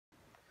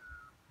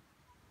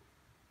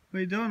What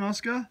you doing,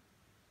 Oscar?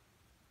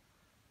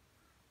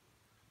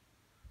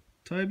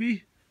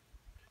 Toby?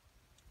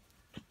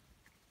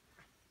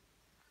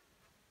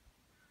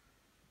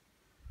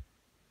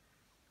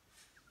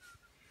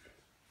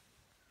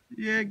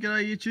 Yeah,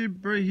 g'day YouTube,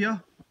 Bree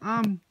here.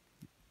 I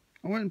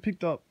went and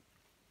picked up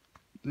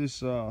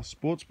this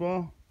sports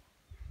bar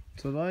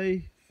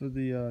today for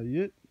the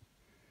ute.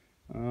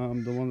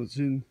 The one that's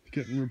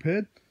getting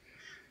repaired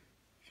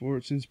for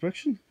its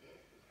inspection.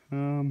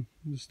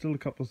 There's still a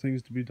couple of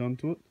things to be done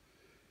to it,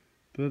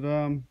 but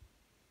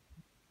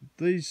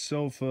these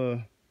sell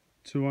for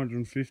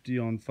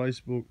 $250 on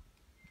Facebook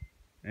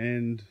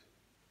and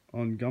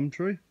on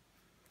Gumtree.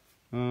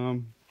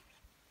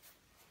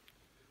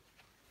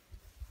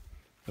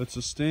 It's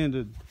a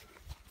standard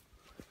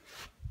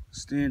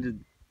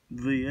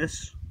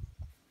VS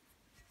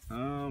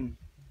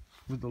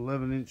with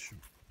 11-inch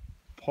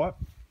pipe.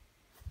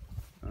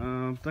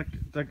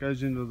 That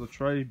goes into the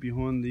tray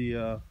behind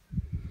the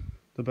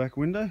back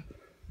window.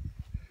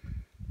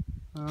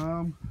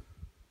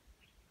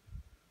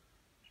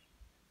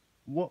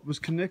 What was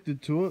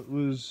connected to it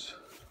was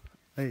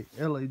a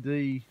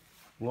LED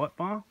light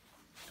bar,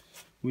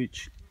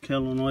 which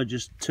Cal and I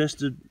just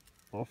tested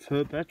off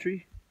her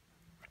battery,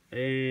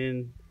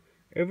 and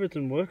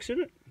everything works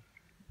in it.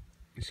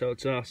 So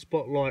it's a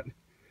spotlight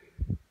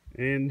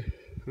and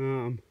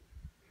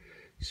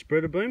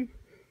spreader beam.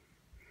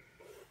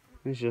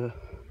 There's your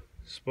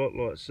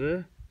spotlights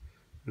there,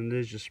 and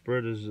there's your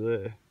spreaders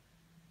there,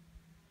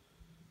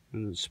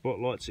 and then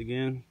spotlights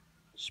again,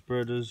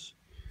 spreaders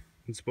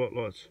and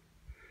spotlights.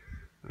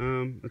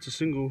 It's a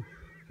single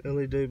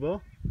LED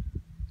bar,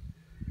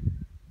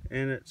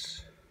 and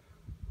it's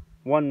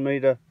 1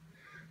 meter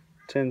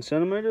 10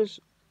 centimeters,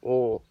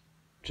 or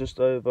just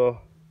over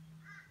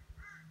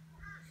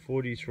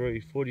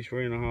 43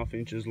 and a half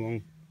inches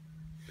long.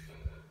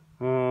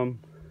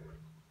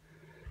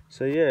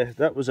 So yeah,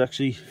 that was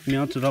actually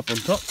mounted up on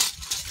top.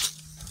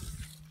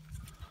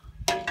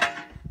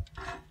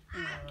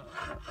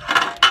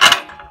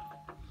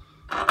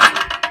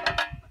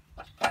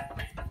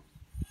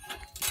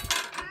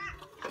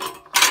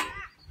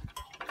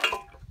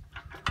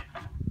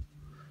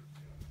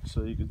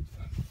 So you can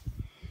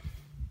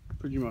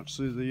pretty much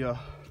see the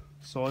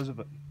size of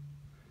it.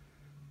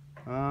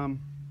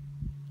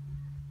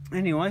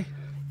 Anyway,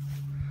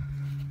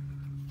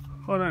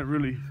 I don't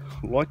really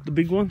like the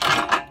big one,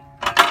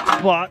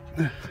 but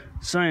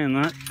saying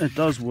that, it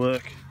does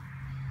work.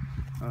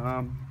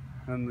 And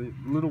the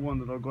little one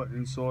that I got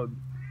inside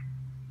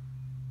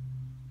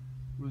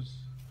was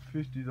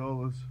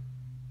 $50.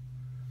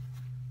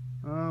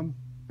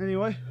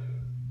 Anyway,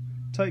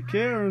 take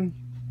care and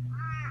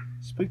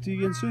speak to you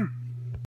again soon.